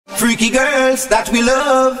freaky girls that we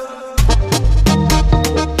love.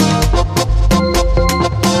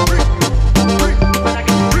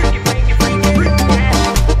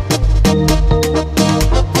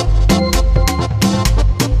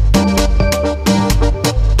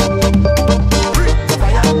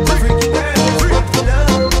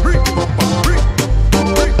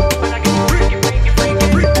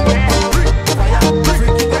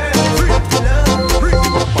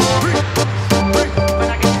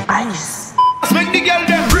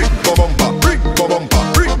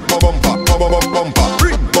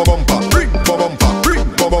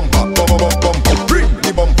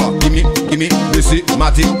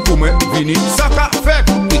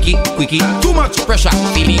 Too much pressure,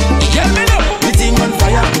 feel me? Yeah, me know. The thing on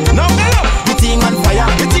fire, now me know. The thing on fire,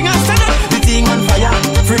 the thing on stand up. The thing on fire,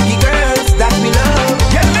 freaky girls that we love.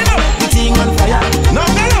 Yeah, me know. The thing on fire, now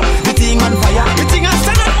me know. The thing on fire, the thing on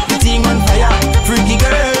stand up. The thing on fire, freaky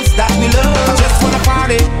girls that we love. I just wanna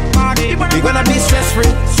party, party. We gonna be stress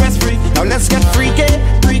free, stress free. Now let's get freaky,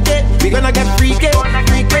 freaky. We gonna get freaky,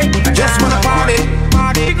 freaky. I just wanna party,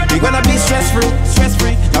 party. We gonna be stress free, stress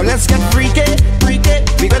free. Now let's get freaky, freaky.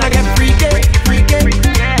 We gonna get freaky, freaky.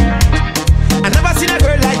 I never seen a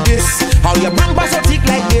girl like this. How your bumper so thick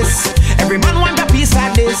like this? Every man want a piece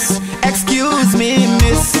like this. Excuse me,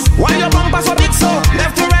 miss. Why your bumper so big so?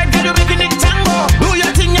 Left to right, girl, you making it tango. Do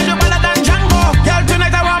your thing, and you better than Django. Girl,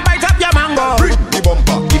 tonight I want bite up your mango. Bring the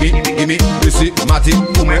bumper, gimme, Missy, Matty,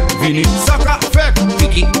 Ume, Vini, Saka, Fek,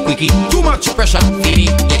 Quickie, too much pressure, Vini.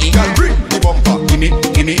 Girl, bring the bumper, gimme,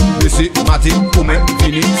 Missy, Matty, Ume,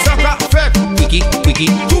 Vini, Saka, Fek,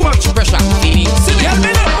 Quickie, too much pressure, Vini. Girl,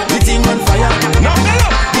 me know. The thing on fire, now me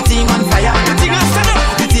know. The thing on fire, the thing on stand up.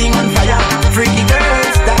 The thing on fire, freaky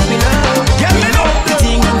girls that we love. Girl, me know. The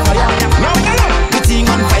thing on fire, now me know. The thing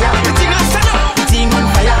on fire, the thing on stand up. The thing on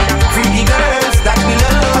fire, freaky girls that we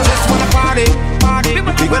love. I just wanna party, party.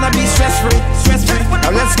 We gonna be stress free, stress free.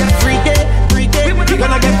 Now let's get freaky, freaky. We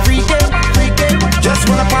gonna get freaky, freaky. Just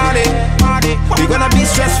wanna party, party. We gonna be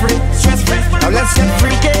stress free, stress free. Now let's get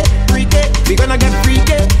freaky, freaky. We gonna get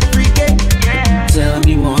freaky, freaky. Tell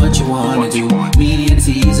me what you wanna do. Me and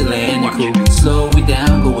Teasel and your crew. Slow it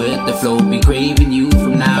down, go with the flow. Be craving you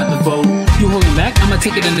from now to fold. You holding back? I'ma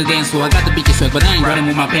take it in the dance floor. I got the beat sweat, but I ain't running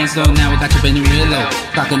with my pants low. Now I got you bending real low,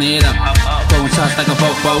 cocking it up, throwing shots like a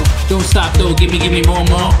fofo. Don't stop though, give me more.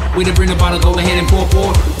 Way to bring the bottle, go ahead and pour.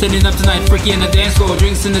 Turning up tonight, freaky in the dance floor.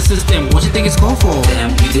 Drinks in the system, what you think it's called for?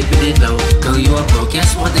 Damn, you dipping it low. Girl, you up broke,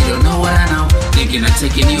 guess what? They don't know what I know. Thinking of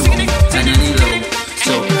taking you home, turning it low.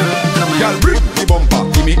 So, come on. Girl, bring the bumper,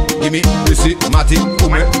 gimme, Missy, Matty,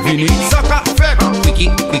 Ume, Vini, Saka, Fek, Quickie,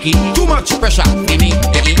 too much pressure, gimme.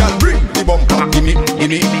 Girl, bring the bumper, gimme,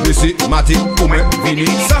 Missy, Matty, Ume, Vini,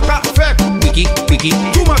 Saka, Fek, Quickie,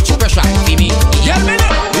 too much pressure, gimme. Girl, me know.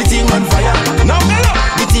 The thing on fire, now me know.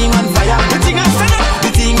 The thing on fire, the thing on stand up. The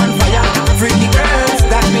thing on fire, freaky girls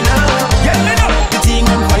that we love. Girl, me know. The thing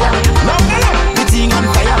on fire, now me know. The thing on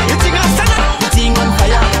fire, the thing on stand up. The thing on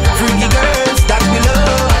fire, freaky girls that we love.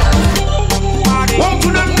 One to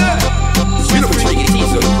them there. Beautiful freaky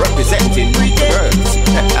Teasel representing freaky girls.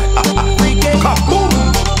 Kaboom.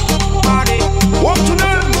 One to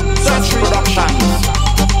them. Search Productions.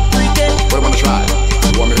 What you wanna try?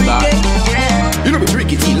 You want me to die? You know the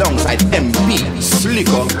freaky T alongside Eempey,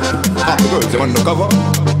 Slicker. Half the girls are undercover.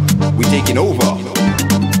 We taking over.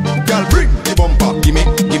 Girl, bring the bumper, gimme,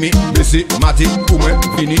 Missy, Matty, Ume,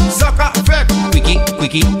 Vini, Saka, Fek,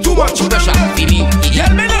 Quickie, too much pressure, Vini.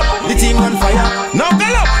 Girl, me know. The thing on fire, now me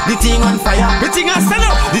know. the thing on fire, The thing on stand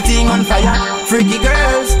up. the thing on fire, freaky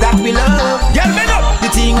girls that we love. Girl, me know. The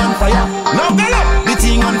thing on fire, Now me know. the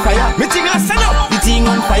thing on fire, The thing on stand up. the thing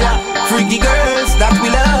on fire, freaky girls that we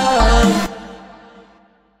love.